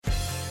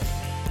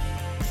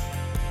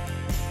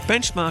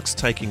Benchmark's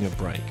taking a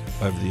break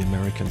over the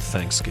American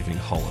Thanksgiving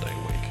holiday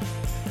week.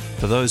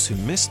 For those who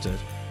missed it,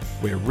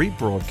 we're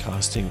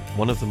rebroadcasting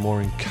one of the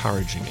more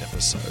encouraging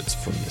episodes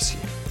from this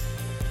year.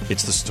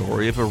 It's the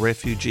story of a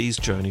refugee's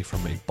journey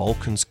from a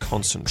Balkans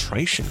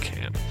concentration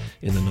camp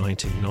in the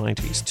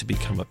 1990s to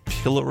become a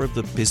pillar of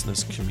the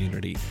business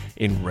community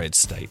in red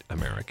state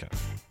America.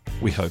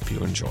 We hope you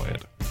enjoy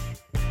it.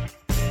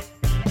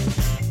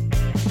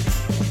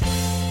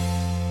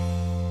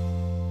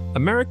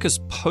 America's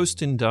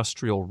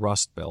post-industrial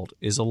Rust Belt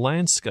is a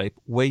landscape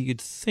where you'd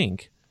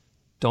think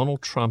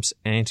Donald Trump's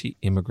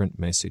anti-immigrant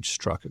message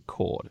struck a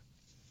chord.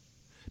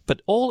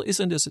 But all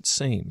isn't as it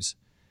seems.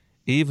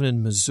 Even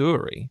in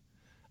Missouri,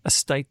 a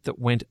state that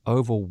went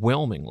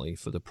overwhelmingly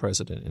for the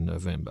president in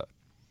November.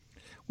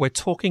 We're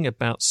talking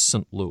about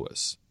St.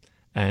 Louis,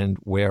 and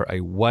where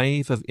a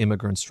wave of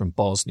immigrants from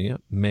Bosnia,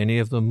 many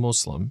of them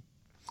Muslim,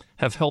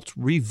 have helped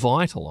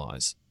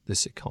revitalize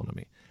this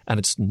economy. And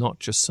it's not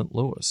just St.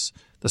 Louis.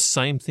 The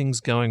same thing's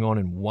going on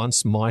in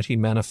once mighty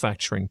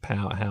manufacturing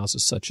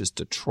powerhouses such as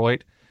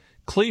Detroit,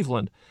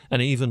 Cleveland,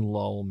 and even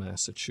Lowell,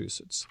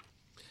 Massachusetts.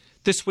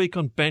 This week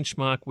on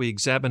Benchmark, we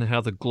examine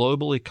how the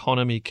global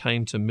economy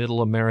came to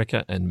Middle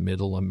America, and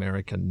Middle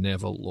America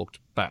never looked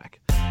back.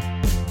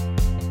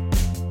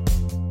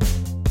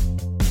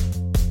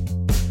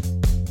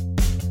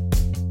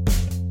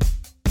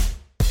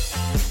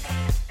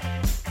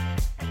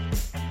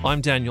 I'm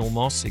Daniel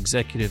Moss,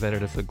 Executive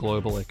Editor for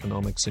Global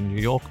Economics in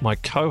New York. My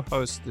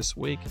co-host this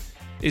week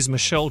is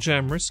Michelle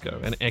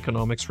Jamrisco, an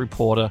economics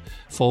reporter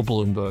for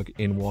Bloomberg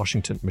in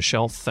Washington.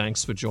 Michelle,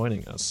 thanks for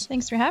joining us.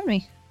 Thanks for having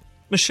me.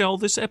 Michelle,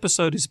 this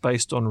episode is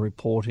based on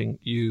reporting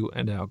you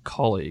and our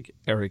colleague,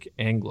 Eric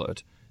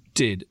Englert,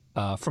 did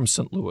from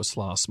St. Louis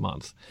last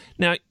month.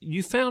 Now,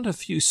 you found a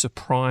few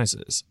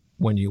surprises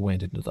when you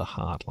went into the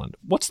heartland.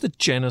 What's the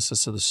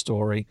genesis of the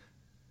story,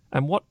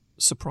 and what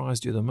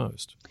surprised you the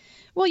most?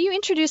 Well, you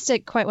introduced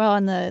it quite well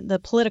in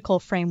the political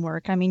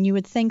framework. I mean, you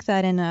would think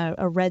that in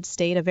a red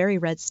state, a very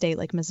red state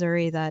like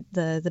Missouri, that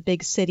the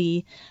big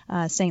city,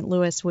 St.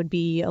 Louis, would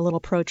be a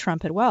little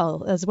pro-Trump as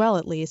well,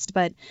 at least.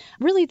 But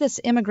really, this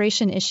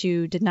immigration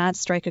issue did not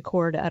strike a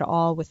chord at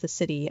all with the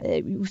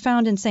city. We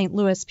found in St.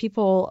 Louis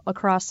people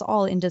across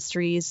all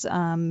industries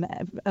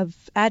of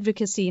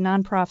advocacy,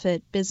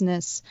 nonprofit,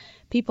 business,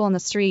 people on the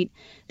street.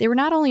 They were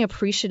not only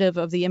appreciative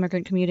of the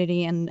immigrant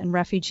community and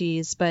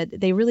refugees, but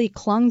they really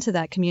clung to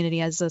that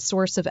community as a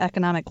source of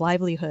economic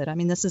livelihood. I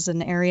mean, this is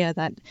an area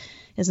that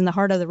is in the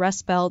heart of the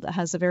Rust Belt, that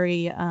has a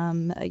very,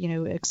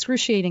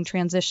 excruciating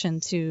transition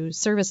to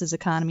services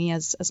economy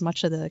as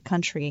much of the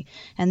country.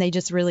 And they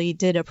just really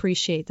did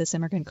appreciate this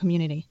immigrant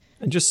community.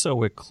 And just so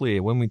we're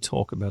clear, when we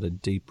talk about a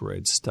deep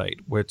red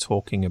state, we're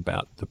talking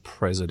about the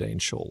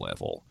presidential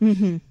level.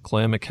 Mm-hmm.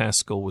 Claire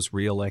McCaskill was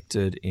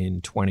reelected in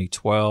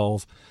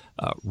 2012.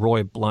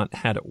 Roy Blunt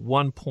had at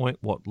one point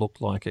what looked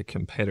like a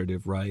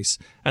competitive race,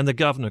 and the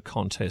governor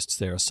contests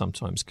there are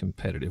sometimes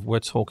competitive. We're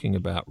talking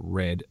about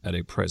red at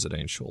a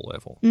presidential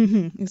level.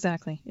 Mm-hmm.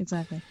 Exactly.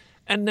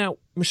 And now,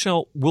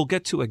 Michelle, we'll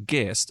get to a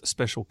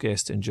special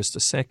guest in just a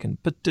second,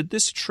 but did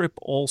this trip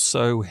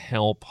also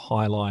help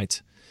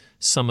highlight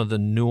some of the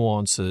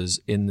nuances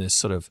in this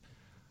sort of,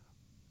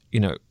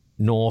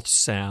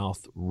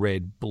 north-south,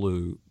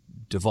 red-blue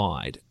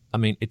divide? I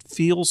mean, it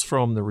feels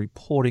from the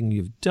reporting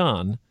you've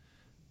done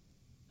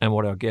and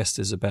what our guest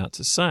is about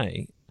to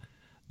say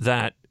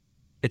that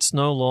it's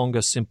no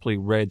longer simply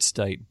red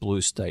state, blue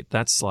state.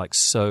 That's like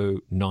so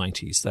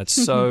 90s. That's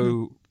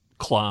so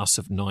class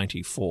of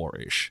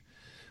 94-ish.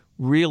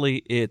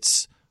 Really,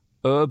 it's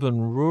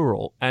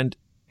urban-rural, and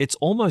it's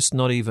almost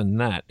not even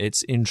that.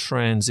 It's in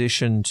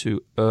transition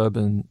to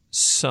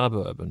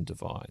urban-suburban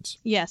divides.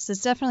 Yes,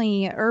 it's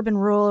definitely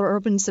urban-rural or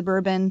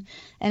urban-suburban,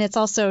 and it's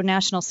also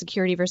national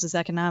security versus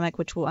economic,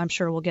 which I'm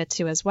sure we'll get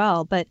to as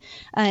well. But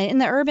in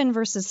the urban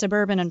versus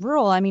suburban and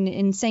rural, I mean,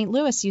 in St.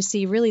 Louis, you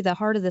see really the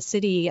heart of the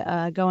city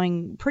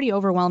going pretty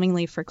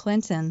overwhelmingly for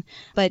Clinton.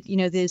 But,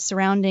 the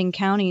surrounding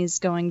counties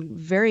going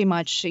very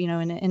much,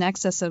 in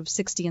excess of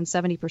 60 and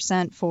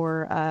 70%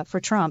 for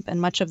Trump, and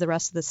much of the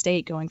rest of the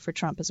state going for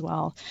Trump as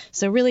well.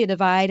 So really a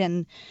divide,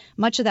 and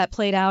much of that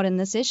played out in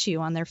this issue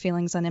on their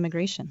feelings on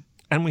immigration.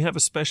 And we have a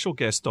special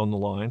guest on the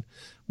line,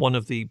 one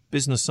of the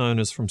business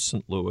owners from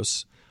St.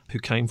 Louis who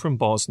came from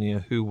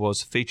Bosnia, who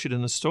was featured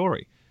in the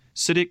story.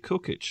 Sadik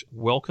Kukic,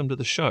 welcome to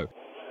the show.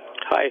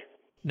 Hi.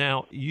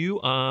 Now, you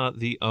are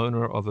the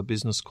owner of a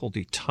business called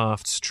the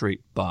Taft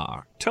Street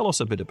Bar. Tell us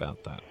a bit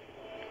about that.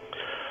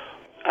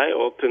 I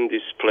opened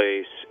this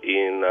place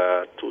in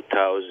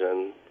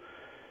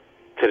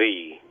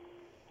 2003.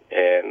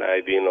 And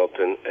I've been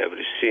open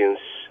ever since.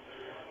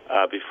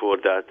 Before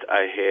that,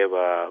 I have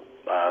a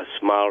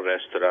small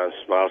restaurant,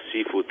 small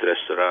seafood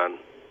restaurant,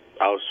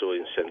 also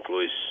in St.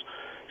 Louis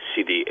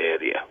City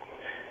area.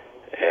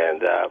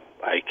 And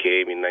I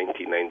came in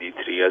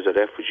 1993 as a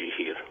refugee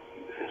here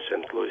in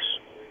St. Louis.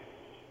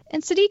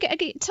 And Sadik,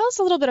 tell us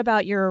a little bit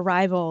about your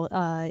arrival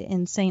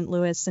in St.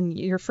 Louis and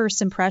your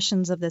first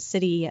impressions of the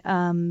city.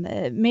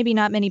 Maybe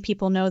not many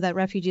people know that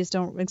refugees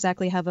don't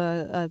exactly have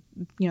a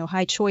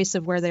high choice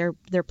of where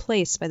they're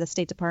placed by the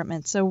State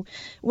Department. So,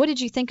 what did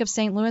you think of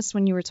St. Louis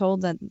when you were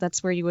told that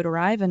that's where you would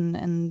arrive,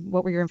 and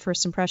what were your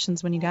first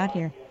impressions when you got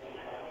here?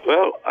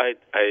 Well, I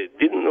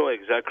didn't know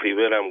exactly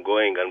where I'm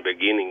going in the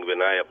beginning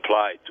when I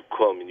applied to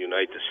come in the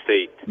United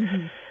States.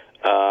 Mm-hmm.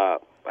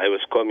 I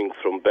was coming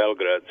from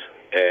Belgrade.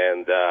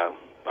 And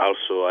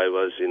also, I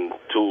was in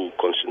 2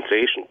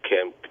 concentration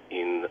camps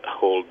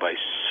held by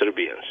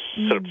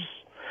Serbs.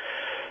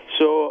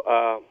 So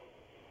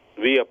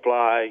we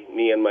apply,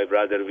 me and my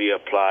brother, we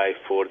apply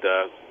for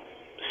the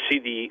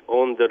city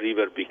on the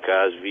river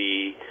because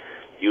we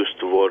used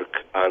to work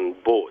on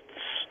boats.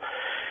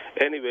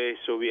 Anyway,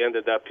 so we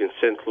ended up in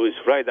St. Louis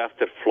right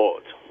after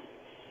flood.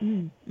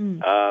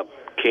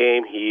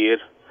 Came here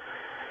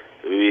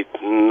with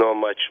not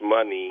much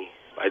money.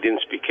 I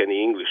didn't speak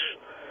any English.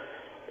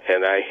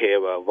 And I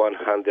have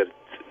 100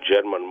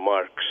 German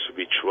marks,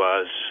 which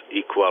was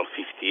equal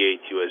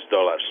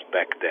 $58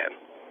 back then.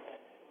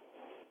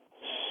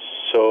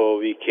 So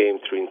we came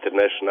to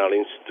International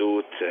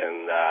Institute,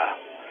 and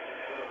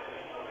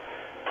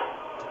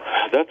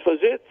that was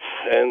it.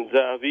 And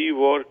we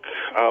work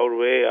our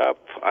way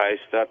up. I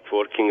started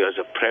working as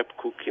a prep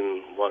cook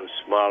in one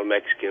small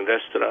Mexican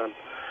restaurant.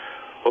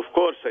 Of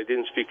course, I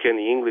didn't speak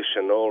any English,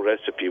 and all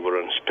recipes were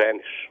in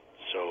Spanish.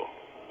 So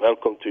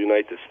welcome to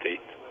United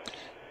States.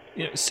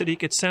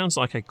 Sadik, it sounds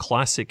like a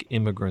classic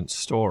immigrant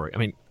story. I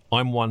mean,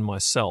 I'm one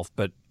myself,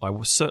 but I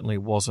certainly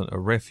wasn't a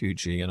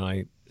refugee, and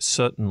I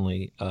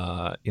certainly,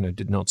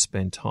 did not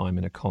spend time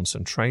in a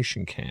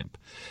concentration camp.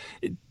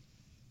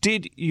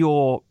 Did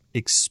your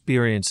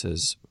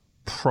experiences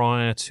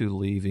prior to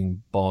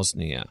leaving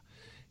Bosnia,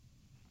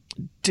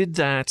 did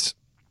that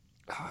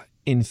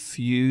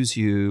infuse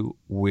you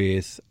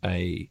with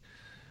a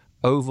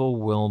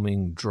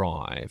overwhelming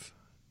drive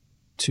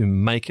to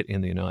make it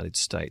in the United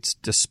States,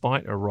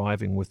 despite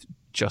arriving with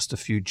just a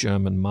few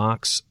German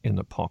marks in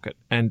the pocket?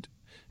 And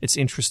it's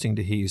interesting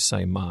to hear you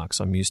say marks.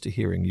 I'm used to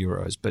hearing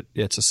euros, but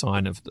it's a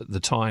sign of the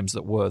times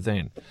that were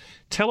then.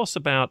 Tell us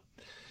about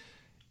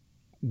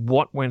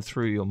what went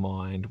through your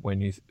mind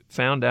when you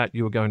found out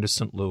you were going to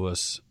St.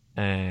 Louis,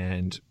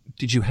 and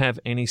did you have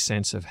any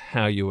sense of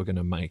how you were going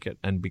to make it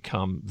and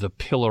become the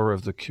pillar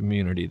of the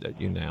community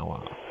that you now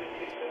are?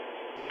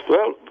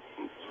 Well,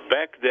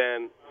 back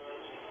then,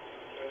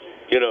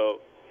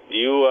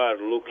 you are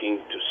looking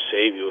to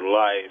save your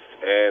life,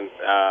 and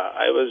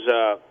I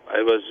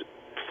was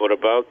for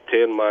about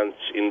 10 months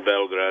in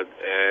Belgrade,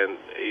 and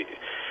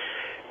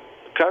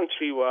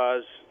country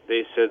was,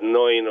 they said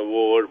no in a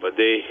war, but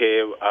they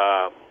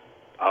have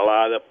a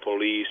lot of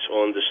police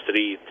on the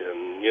street,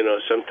 and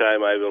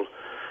sometimes I will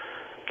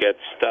get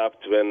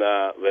stopped when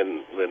I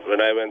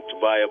went to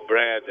buy a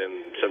bread,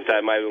 and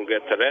sometimes I will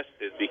get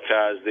arrested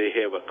because they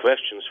have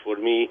questions for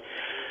me,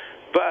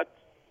 but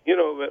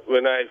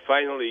when I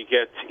finally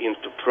get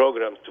into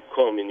program to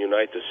come in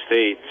United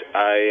States,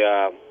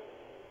 I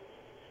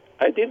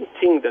didn't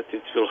think that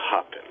it will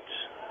happen,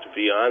 to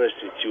be honest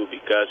with you,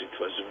 because it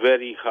was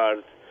very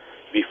hard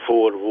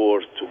before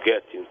war to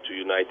get into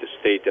United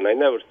States, and I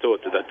never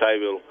thought that I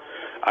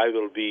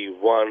will be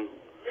one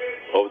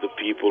of the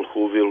people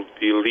who will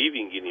be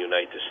living in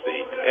United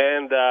States.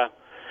 And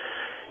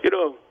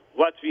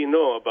what we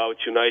know about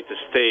United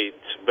States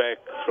back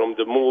from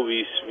the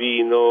movies,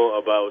 we know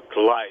about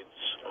lights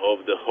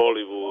of the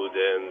Hollywood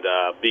and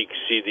big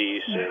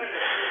cities. And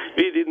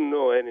we didn't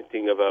know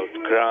anything about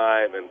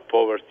crime and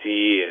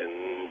poverty,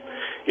 and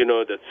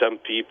that some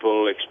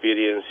people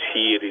experience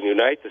here in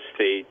United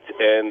States.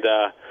 And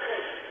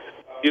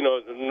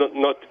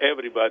not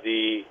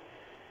everybody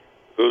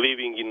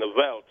living in the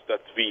wealth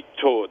that we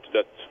thought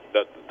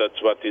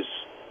that's what is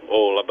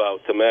all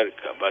about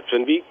America. But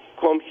when we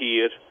come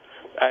here,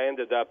 I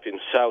ended up in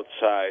south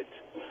side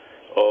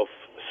of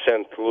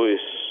St. Louis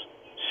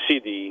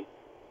City,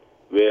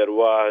 where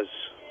was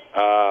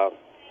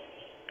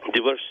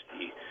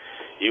diversity.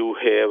 You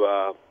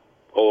have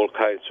all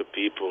kinds of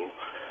people,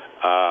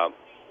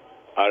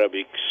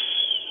 Arabics,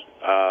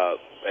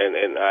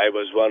 and I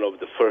was one of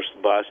the first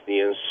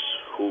Bosnians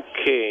who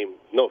came,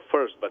 not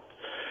first, but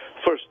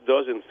first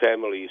dozen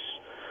families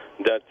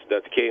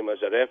that came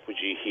as a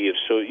refugee here.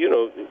 So,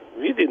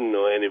 we didn't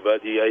know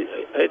anybody.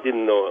 I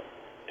didn't know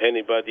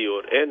anybody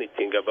or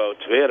anything about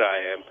where I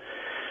am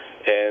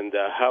and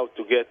how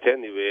to get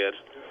anywhere.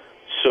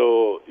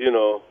 So,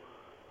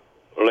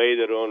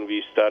 later on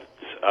we start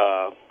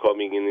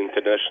coming in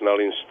International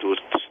Institute,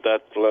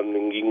 start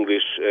learning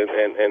English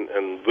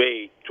and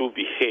way to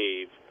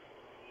behave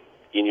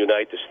in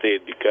United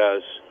States,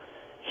 because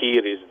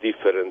here is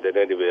different than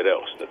anywhere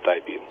else that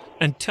I've been.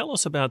 And tell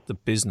us about the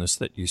business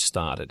that you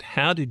started.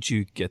 How did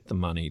you get the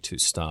money to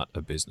start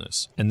a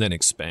business and then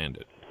expand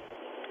it?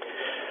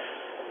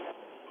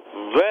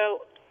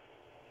 Well,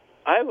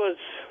 I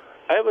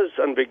I was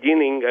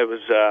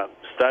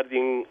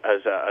starting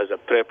as a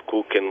prep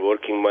cook and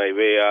working my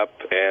way up,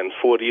 and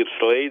 4 years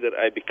later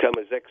I became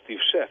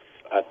executive chef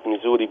at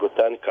Missouri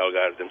Botanical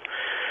Garden,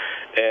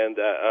 and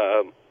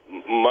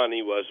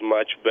money was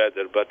much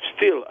better, but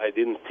still I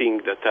didn't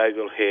think that I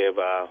will have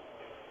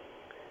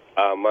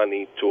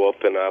money to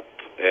open up,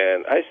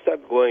 and I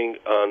started going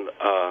on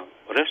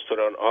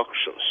restaurant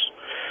auctions,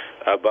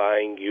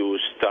 buying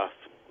used stuff,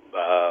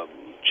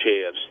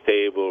 chairs,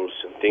 tables,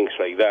 and things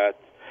like that,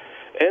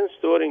 and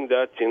storing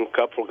that in a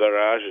couple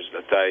garages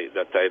that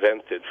I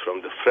rented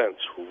from the friends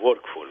who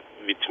work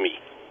with me.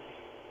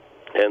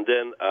 And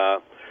then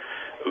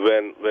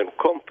when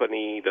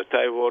company that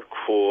I work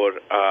for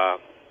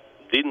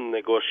didn't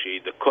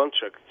negotiate the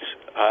contract,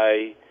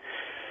 I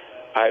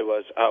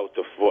was out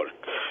of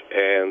work,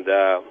 and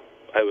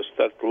I was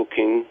start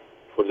looking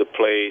for the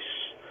place.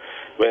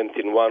 Went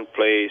in one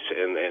place,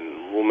 and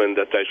woman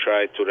that I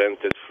tried to rent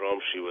it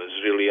from, she was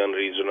really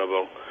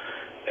unreasonable,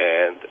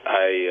 and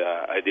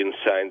I didn't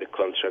sign the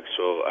contract.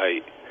 So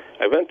I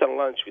went on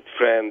lunch with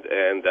friend,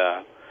 and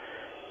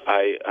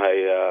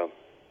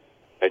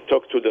I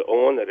talked to the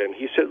owner, and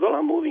he said, "Well,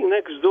 I'm moving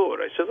next door."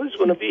 I said, "Well, it's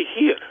going to be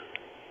here."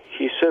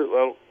 He said,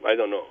 "Well, I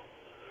don't know."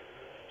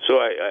 So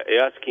I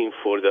asked him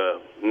for the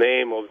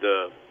name of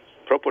the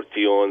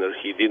property owner.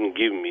 He didn't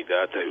give me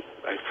that.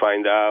 I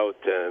find out,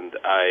 and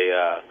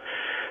I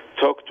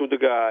talked to the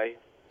guy,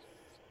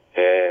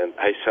 and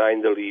I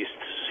signed the lease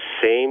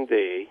same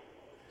day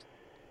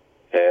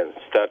and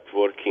start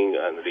working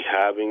on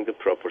rehabbing the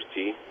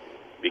property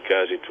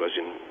because it was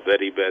in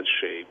very bad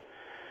shape.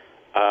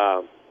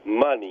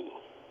 Money.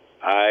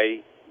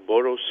 I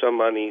borrowed some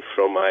money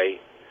from my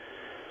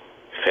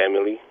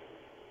family,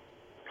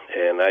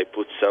 and I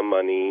put some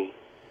money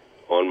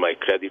on my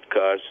credit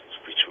cards,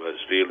 which was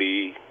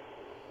really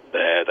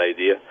bad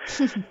idea.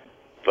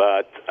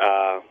 But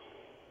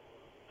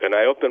when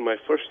I opened my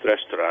first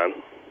restaurant,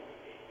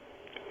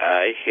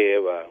 I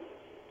have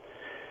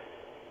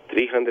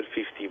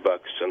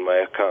 $350 on my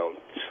account,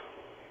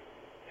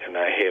 and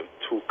I have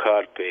 2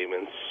 car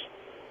payments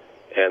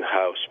and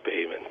house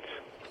payment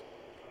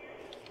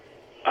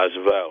as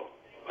well.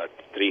 But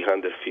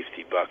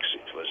 $350,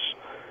 it was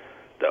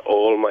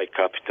all my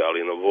capital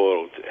in the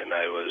world, and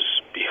I was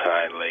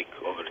behind like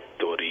over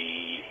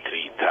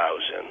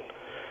 $33,000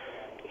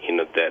 in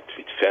a debt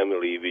with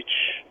family, which,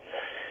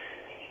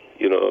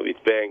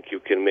 with bank you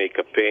can make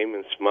a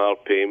payment, small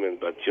payment,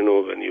 but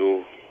when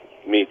you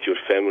meet your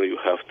family, you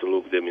have to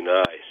look them in the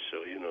eyes. So,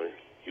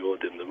 you owe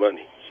them the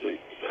money. So you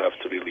have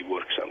to really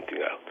work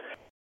something out.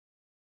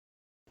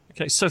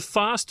 Okay, so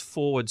fast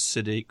forward,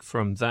 Sadik,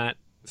 from that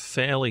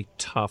fairly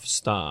tough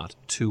start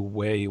to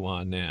where you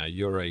are now.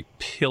 You're a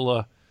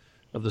pillar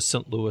of the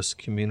St. Louis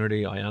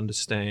community. I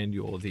understand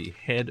you're the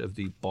head of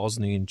the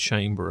Bosnian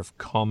Chamber of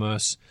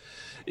Commerce.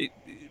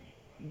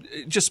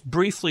 Just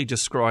briefly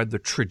describe the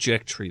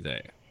trajectory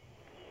there.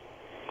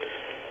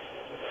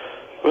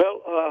 Well,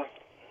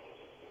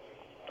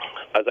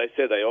 as I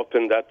said, I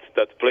opened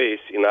that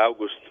place in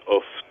August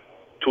of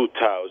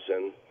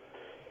 2000,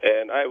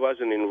 and I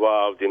wasn't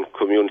involved in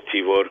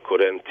community work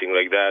or anything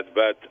like that,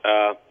 but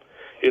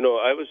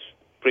I was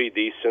pretty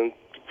decent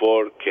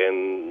work,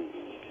 and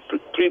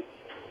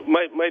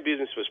my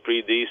business was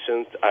pretty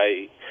decent.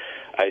 I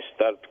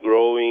started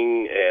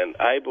growing, and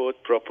I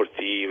bought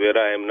property where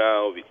I am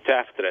now with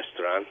Taft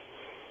Restaurant,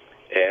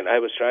 and I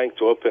was trying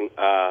to open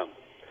a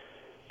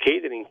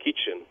catering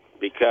kitchen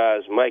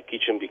because my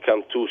kitchen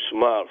became too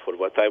small for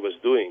what I was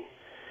doing.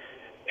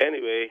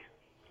 Anyway,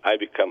 I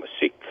became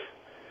sick,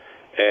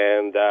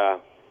 and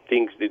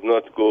things did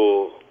not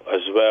go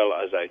as well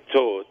as I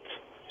thought.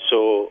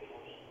 So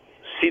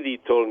city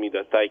told me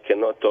that I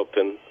cannot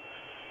open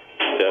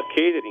the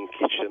catering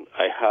kitchen.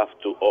 I have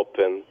to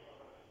open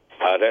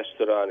a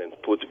restaurant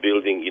and put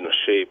building in a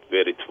shape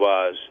where it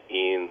was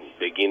in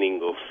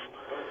beginning of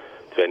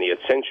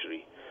 20th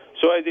century.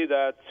 So I did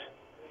that,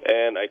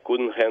 and I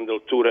couldn't handle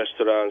 2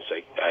 restaurants.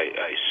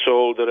 I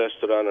sold the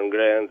restaurant on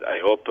Grand. I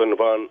opened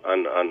one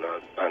on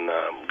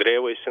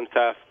Grayways and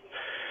Taft.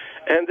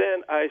 And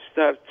then I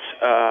start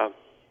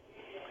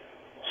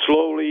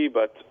slowly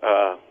but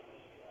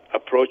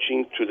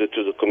approaching to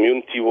the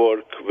community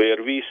work,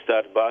 where we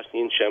start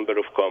Bosnian Chamber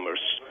of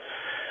Commerce.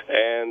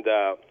 And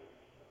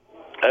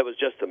I was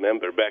just a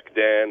member back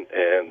then,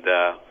 and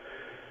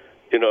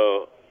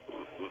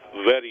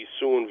very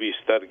soon we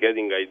start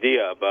getting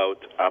idea about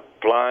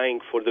applying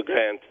for the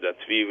grant that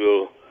we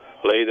will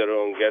later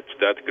on get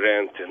that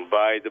grant and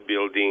buy the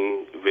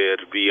building where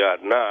we are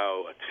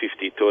now at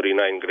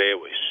 5039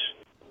 Grayways.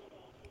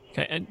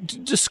 Okay,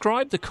 and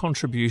describe the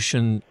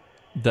contribution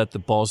that the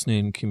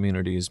Bosnian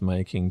community is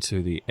making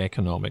to the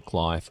economic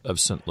life of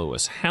St.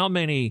 Louis. How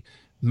many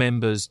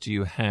members do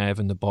you have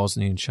in the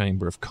Bosnian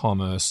Chamber of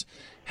Commerce?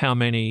 How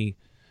many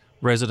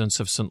residents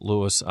of St.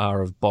 Louis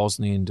are of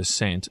Bosnian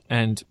descent?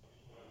 And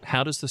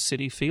how does the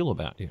city feel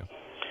about you?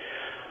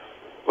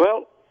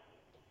 Well,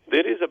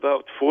 there is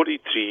about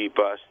 43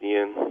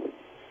 Bosnian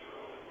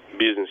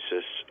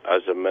businesses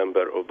as a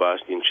member of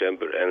Bosnian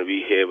Chamber, and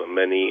we have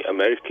many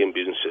American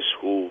businesses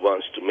who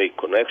wants to make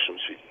connections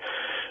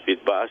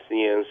with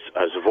Bosnians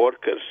as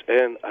workers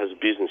and as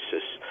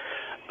businesses.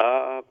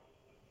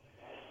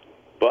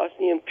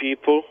 Bosnian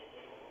people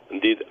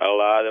did a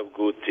lot of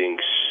good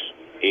things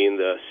in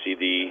the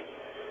city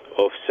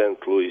of St.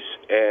 Louis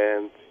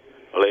and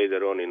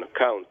later on in the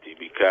county,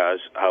 because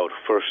our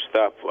first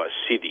stop was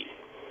city.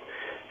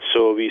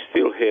 So we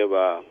still have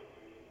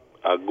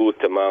a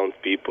good amount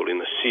of people in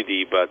the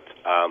city, but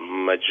a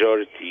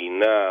majority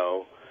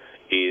now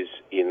is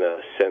in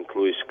St.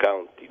 Louis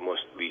County,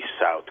 mostly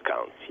South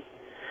County.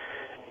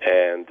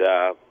 And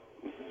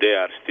they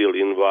are still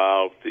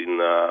involved in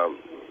a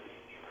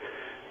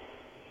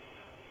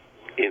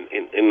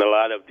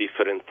lot of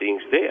different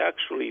things. They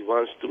actually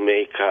want to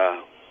make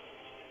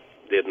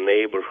their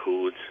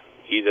neighborhood,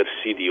 either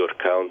city or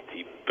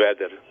county,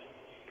 better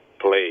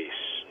place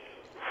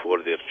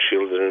for their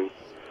children,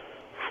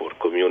 for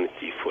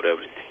community, for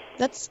everything.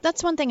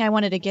 That's one thing I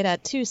wanted to get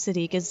at too,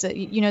 Sadik, is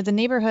the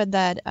neighborhood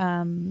that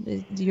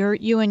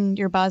you and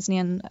your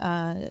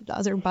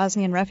other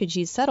Bosnian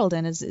refugees settled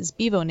in is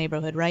Bevo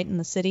neighborhood, right, in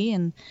the city,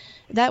 and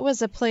that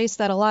was a place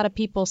that a lot of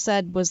people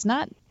said was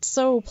not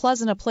so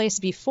pleasant a place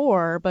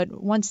before, but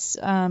once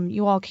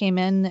you all came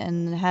in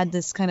and had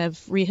this kind of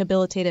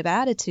rehabilitative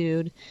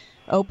attitude,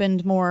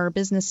 opened more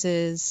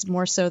businesses,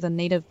 more so than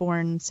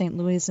native-born St.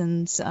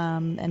 Louisans,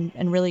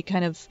 and really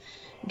kind of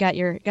got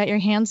your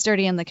hands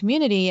dirty in the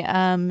community,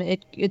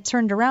 it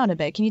turned around a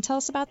bit. Can you tell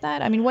us about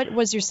that? I mean, what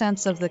was your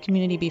sense of the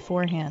community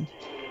beforehand?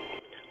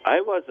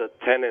 I was a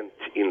tenant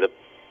in the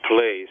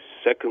place,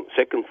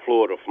 second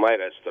floor of my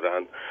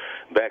restaurant.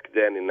 Back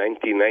then in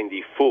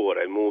 1994,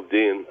 I moved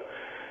in,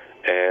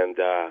 and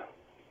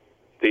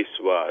this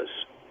was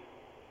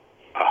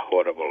a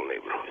horrible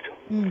neighborhood.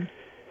 Mm.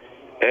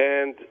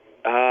 And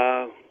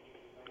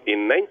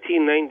in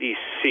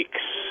 1996,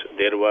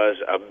 there was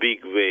a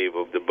big wave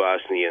of the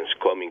Bosnians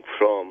coming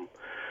from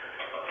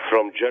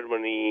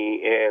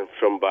Germany and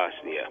from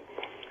Bosnia.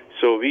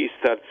 So we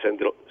started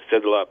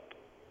settle up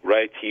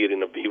right here in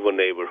the Bevo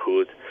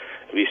neighborhood.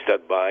 We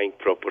started buying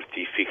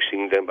property,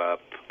 fixing them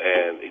up,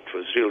 and it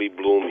was really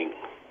blooming.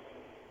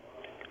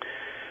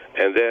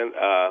 And then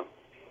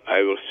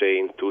I will say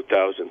in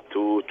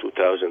 2002,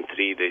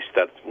 2003, they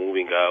started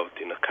moving out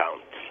in the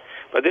county.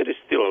 But there is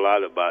still a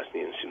lot of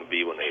Bosnians in the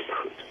Bevo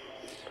neighborhood.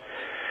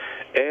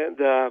 And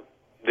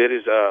there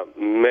is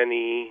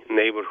many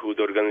neighborhood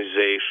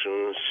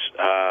organizations,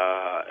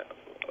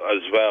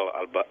 as well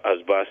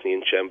as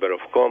Bosnian Chamber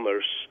of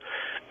Commerce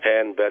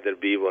and Better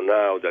Bevo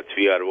now, that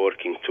we are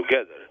working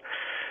together.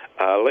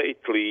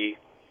 Lately,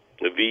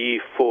 we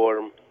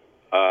form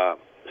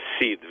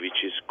SID,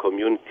 which is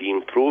Community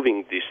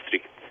Improving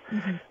District,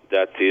 mm-hmm.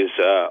 that is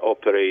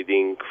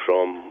operating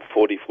from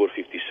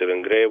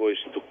 4457 Gravois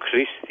to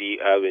Christie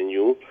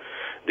Avenue.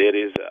 There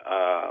is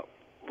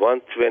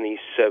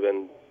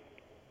 127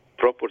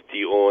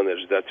 property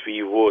owners that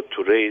we vote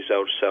to raise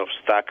ourselves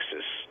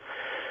taxes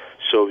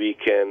so we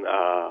can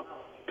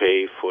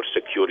pay for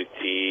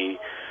security,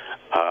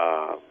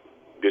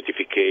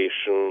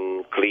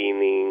 beautification,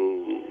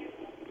 cleaning,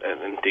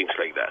 and things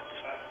like that.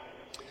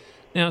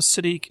 Now,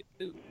 Sadik,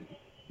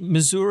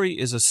 Missouri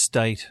is a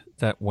state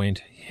that went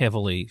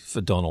heavily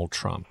for Donald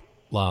Trump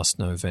last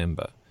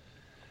November.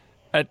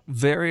 At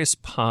various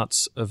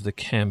parts of the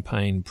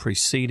campaign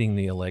preceding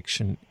the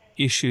election,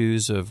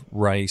 issues of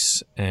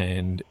race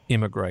and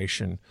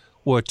immigration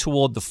were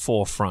toward the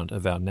forefront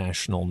of our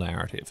national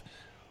narrative.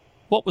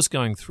 What was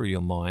going through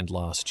your mind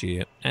last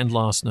year and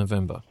last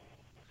November?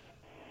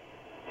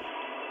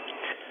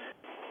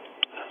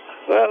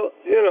 Well,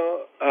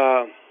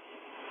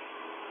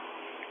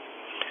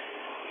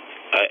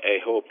 I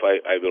hope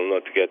I will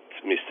not get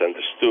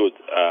misunderstood.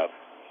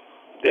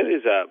 There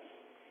is a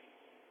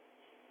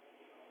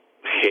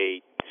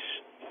hate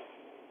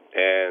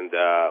and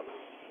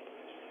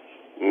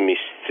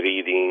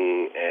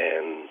mistreating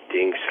and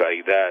things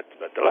like that,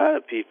 but a lot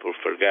of people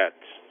forget,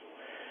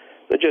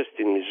 not just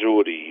in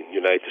Missouri,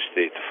 United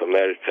States of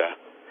America,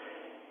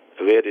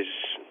 where is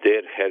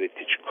their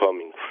heritage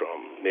coming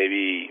from.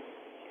 Maybe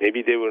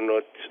they were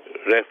not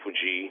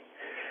refugee,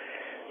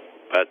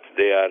 but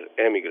they are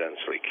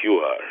immigrants like you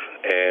are,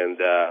 and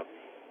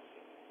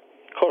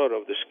color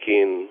of the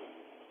skin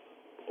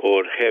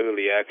or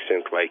heavily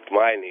accent like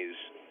mine is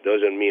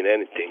doesn't mean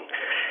anything.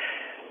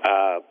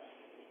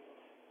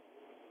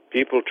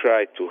 People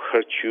try to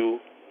hurt you.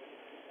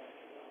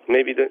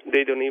 Maybe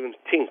they don't even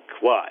think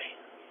why.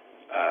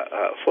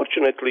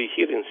 Fortunately,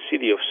 here in the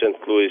city of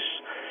St. Louis,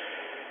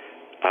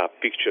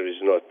 picture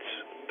is not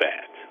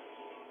bad.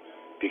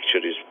 Picture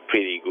is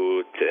pretty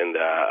good, and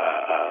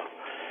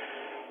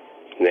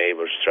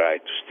neighbors try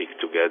to stick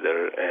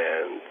together,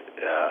 and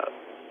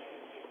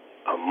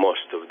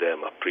most of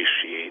them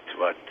appreciate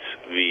what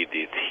we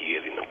did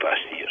here in the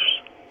past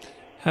years.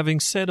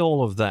 Having said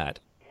all of that,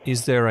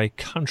 is there a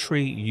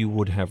country you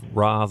would have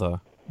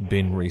rather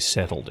been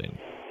resettled in?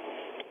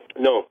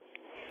 No.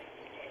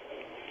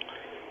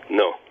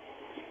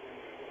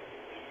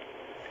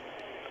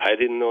 I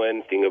didn't know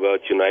anything about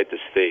United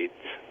States,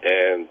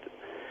 and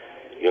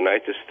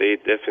United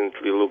States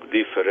definitely look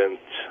different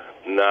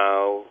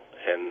now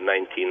and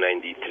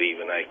 1993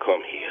 when I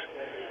come here.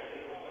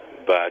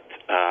 But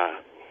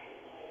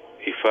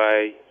if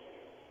I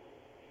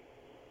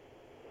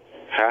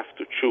have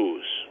to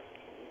choose,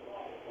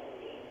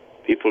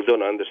 people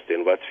don't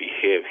understand what we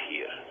have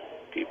here.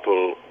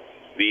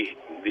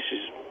 This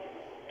is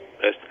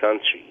best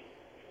country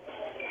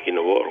in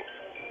the world.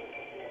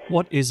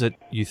 What is it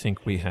you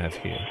think we have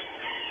here?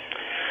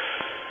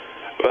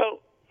 Well,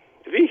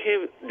 we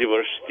have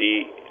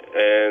diversity,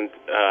 and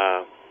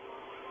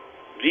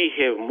we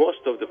have most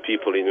of the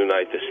people in the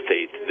United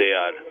States. They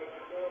are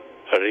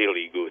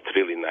really good,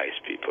 really nice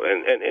people.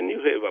 And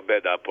you have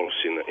bad apples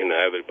in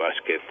every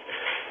basket.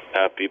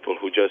 People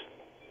who just,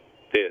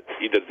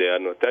 either they are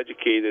not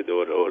educated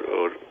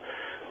or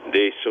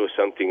they saw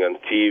something on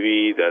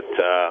TV that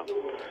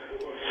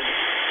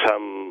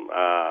some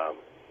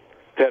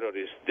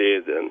terrorists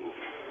did. And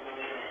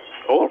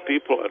all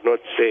people are not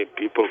same.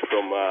 People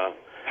from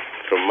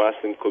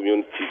Muslim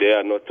community, they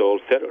are not all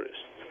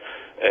terrorists.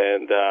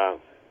 And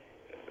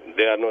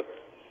they are not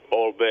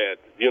all bad.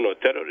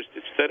 Terrorist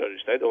is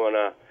terrorist. I don't want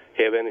to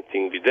have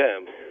anything with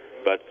them,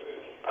 but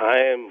I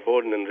am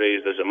born and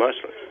raised as a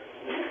Muslim.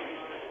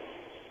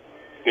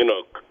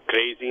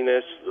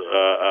 Craziness,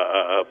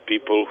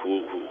 people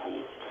who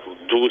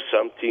do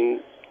something,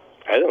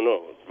 I don't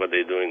know what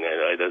they're doing.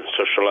 I don't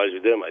socialize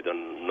with them. I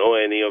don't know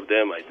any of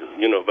them.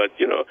 But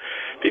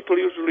people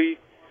usually,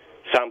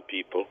 some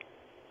people,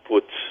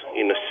 put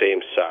in the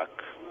same sack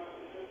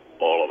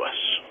all of us.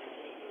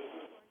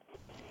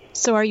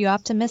 So are you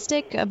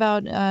optimistic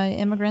about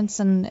immigrants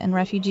and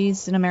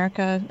refugees in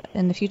America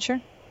in the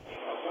future?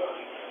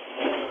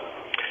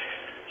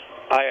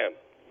 I am.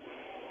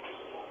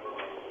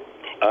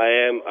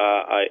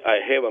 I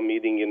have a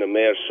meeting in the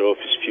mayor's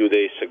office a few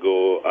days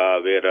ago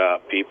where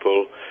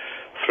people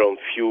from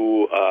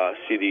few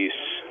cities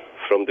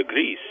from the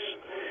Greece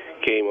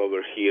came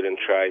over here and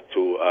tried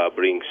to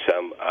bring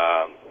some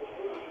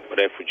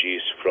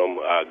refugees from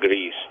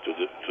Greece to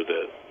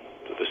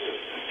the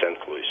St.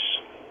 Louis.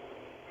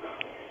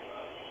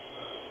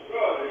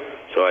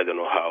 So I don't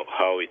know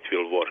how it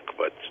will work,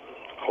 but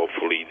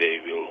hopefully they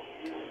will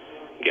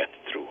get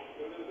through.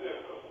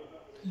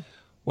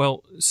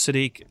 Well,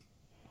 Sadik,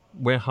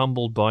 we're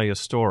humbled by your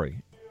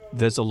story.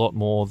 There's a lot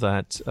more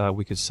that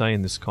we could say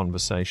in this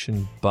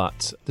conversation,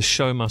 but the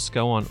show must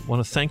go on. I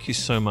want to thank you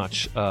so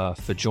much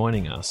for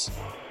joining us.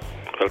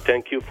 Well,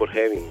 thank you for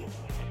having me.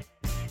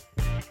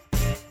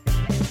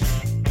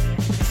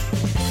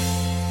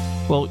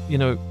 Well,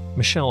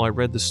 Michelle, I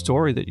read the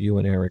story that you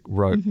and Eric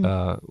wrote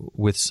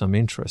with some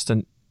interest,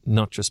 and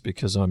not just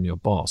because I'm your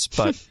boss,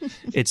 but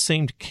it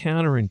seemed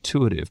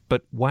counterintuitive.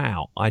 But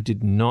wow, I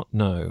did not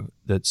know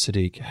that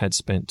Sadik had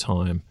spent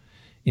time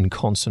in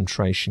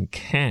concentration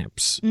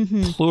camps,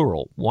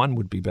 plural. One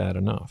would be bad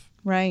enough.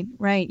 Right.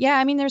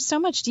 Yeah, there's so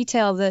much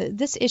detail.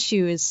 This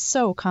issue is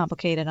so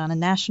complicated on a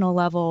national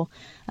level,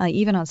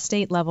 even on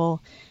state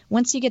level.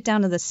 Once you get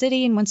down to the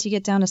city and once you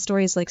get down to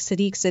stories like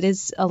Sadik's, it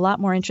is a lot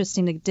more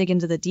interesting to dig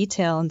into the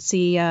detail and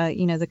see,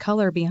 the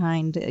color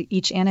behind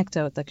each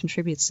anecdote that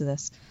contributes to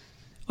this.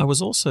 I was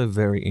also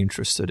very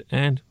interested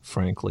and,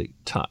 frankly,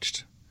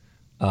 touched,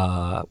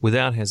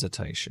 without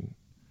hesitation,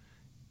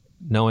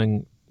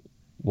 knowing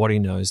what he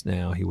knows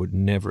now, he would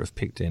never have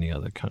picked any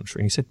other country.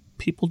 And he said,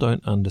 people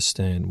don't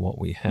understand what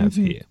we have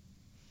here.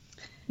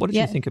 What did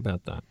you think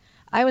about that?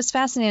 I was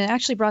fascinated. It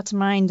actually brought to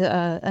mind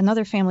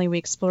another family we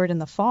explored in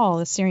the fall,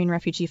 a Syrian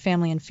refugee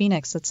family in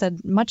Phoenix, that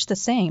said much the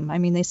same.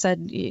 They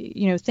said,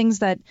 things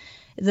that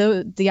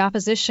the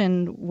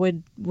opposition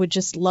would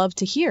just love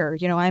to hear.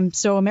 I'm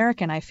so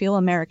American. I feel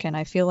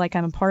like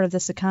I'm a part of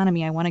this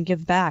economy. I want to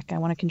give back. I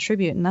want to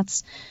contribute. And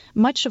that's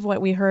much of what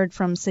we heard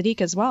from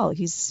Sadik as well.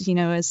 He's,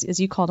 as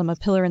you called him, a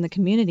pillar in the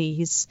community.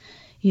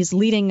 He's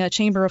leading a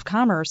chamber of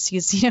commerce.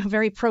 He's,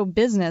 very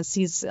pro-business.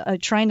 He's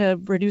trying to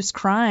reduce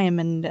crime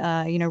and,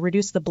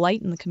 reduce the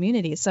blight in the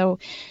community. So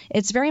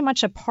it's very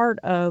much a part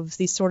of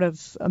the sort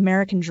of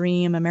American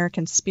dream,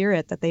 American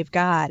spirit that they've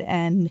got.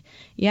 And,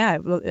 yeah,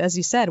 as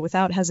you said,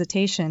 without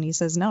hesitation, he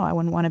says, no, I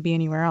wouldn't want to be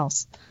anywhere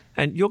else.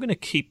 And you're going to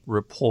keep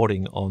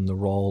reporting on the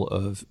role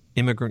of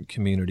immigrant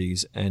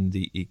communities and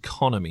the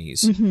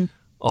economies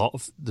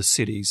of the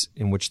cities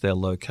in which they're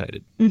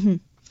located.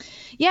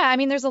 Yeah,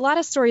 there's a lot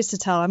of stories to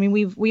tell.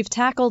 We've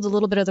tackled a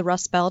little bit of the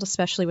Rust Belt,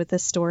 especially with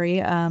this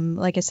story.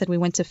 Like I said, we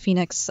went to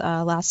Phoenix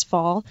last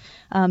fall.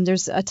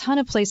 There's a ton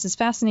of places,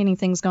 fascinating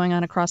things going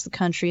on across the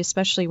country,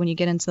 especially when you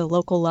get into the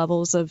local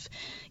levels of,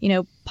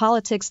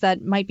 politics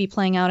that might be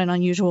playing out in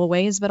unusual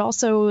ways, but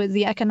also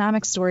the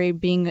economic story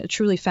being a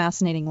truly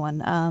fascinating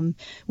one.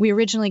 We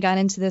originally got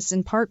into this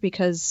in part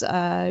because,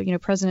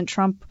 President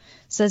Trump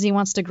says he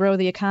wants to grow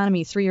the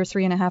economy 3 or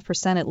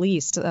 3.5% at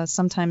least,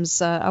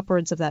 sometimes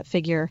upwards of that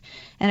figure.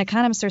 And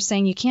economists are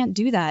saying you can't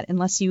do that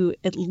unless you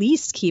at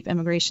least keep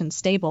immigration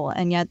stable.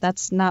 And yet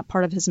that's not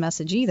part of his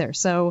message either.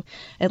 So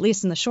at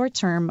least in the short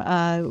term,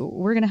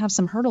 we're going to have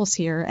some hurdles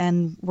here.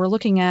 And we're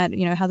looking at,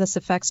 how this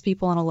affects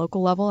people on a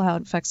local level, how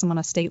it affects them on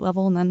a state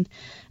level, and then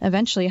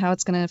eventually how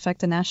it's going to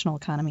affect the national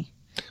economy.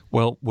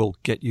 Well, we'll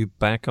get you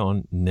back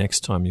on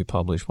next time you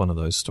publish one of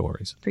those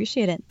stories.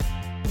 Appreciate it.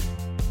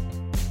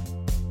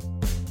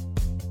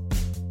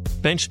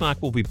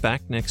 Benchmark will be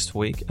back next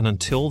week, and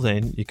until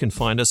then, you can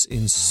find us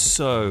in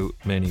so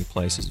many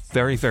places,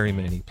 very, very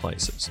many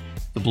places.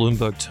 The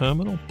Bloomberg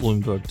Terminal,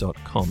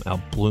 Bloomberg.com,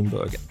 our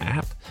Bloomberg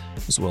app,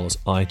 as well as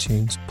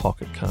iTunes,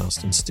 Pocket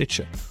Cast, and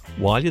Stitcher.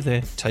 While you're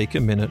there, take a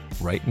minute,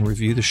 rate and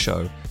review the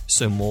show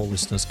so more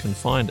listeners can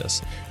find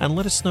us. And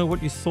let us know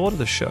what you thought of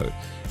the show.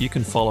 You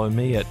can follow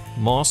me at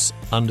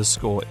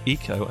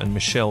Moss_Eco, and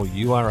Michelle,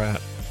 you are at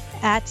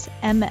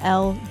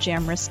ML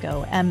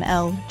Jamrisko,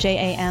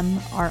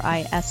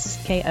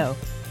 MLJAMRISKO.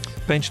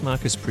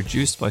 Benchmark is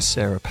produced by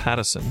Sarah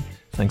Patterson.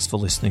 Thanks for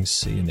listening.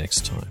 See you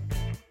next time.